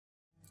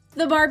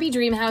The Barbie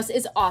Dreamhouse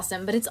is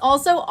awesome, but it's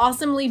also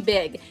awesomely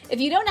big.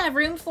 If you don't have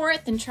room for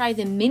it, then try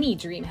the Mini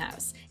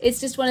Dreamhouse. It's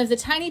just one of the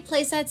tiny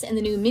playsets in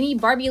the new Mini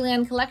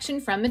BarbieLand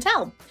collection from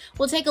Mattel.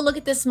 We'll take a look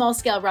at this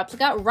small-scale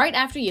replica right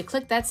after you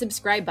click that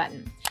subscribe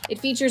button. It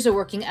features a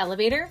working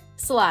elevator,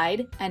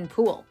 slide, and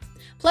pool.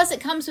 Plus, it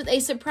comes with a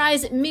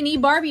surprise mini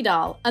Barbie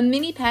doll, a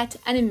mini pet,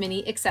 and a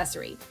mini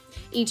accessory.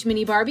 Each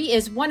mini Barbie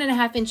is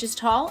 1.5 inches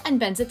tall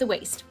and bends at the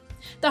waist.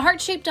 The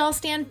heart-shaped doll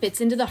stand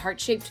fits into the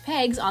heart-shaped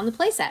pegs on the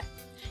playset.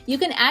 You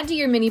can add to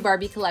your mini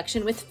Barbie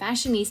collection with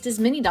Fashionistas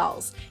mini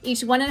dolls.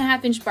 Each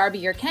 1.5 inch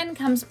Barbie or Ken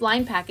comes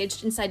blind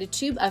packaged inside a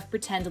tube of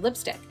pretend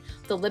lipstick.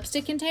 The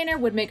lipstick container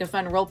would make a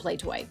fun roleplay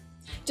toy.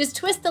 Just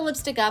twist the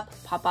lipstick up,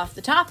 pop off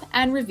the top,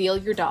 and reveal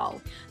your doll.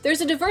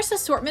 There's a diverse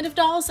assortment of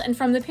dolls, and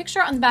from the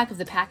picture on the back of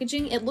the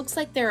packaging, it looks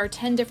like there are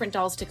 10 different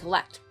dolls to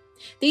collect.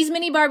 These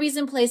mini Barbies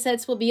and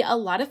playsets will be a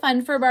lot of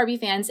fun for Barbie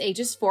fans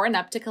ages 4 and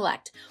up to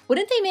collect.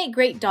 Wouldn't they make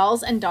great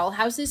dolls and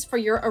dollhouses for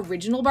your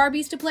original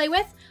Barbies to play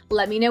with?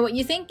 Let me know what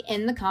you think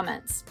in the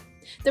comments.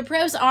 The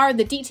pros are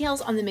the details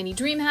on the mini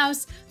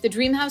Dreamhouse. The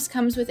Dreamhouse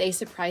comes with a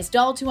surprise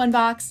doll to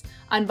unbox.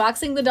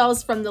 Unboxing the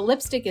dolls from the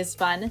lipstick is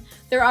fun.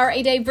 There are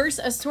a diverse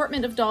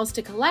assortment of dolls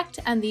to collect,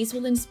 and these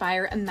will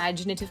inspire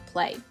imaginative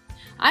play.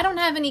 I don't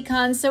have any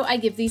cons, so I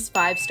give these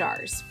 5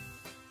 stars.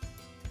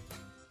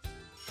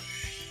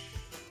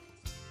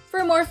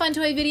 For more fun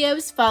toy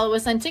videos, follow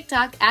us on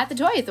TikTok at The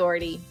Toy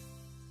Authority.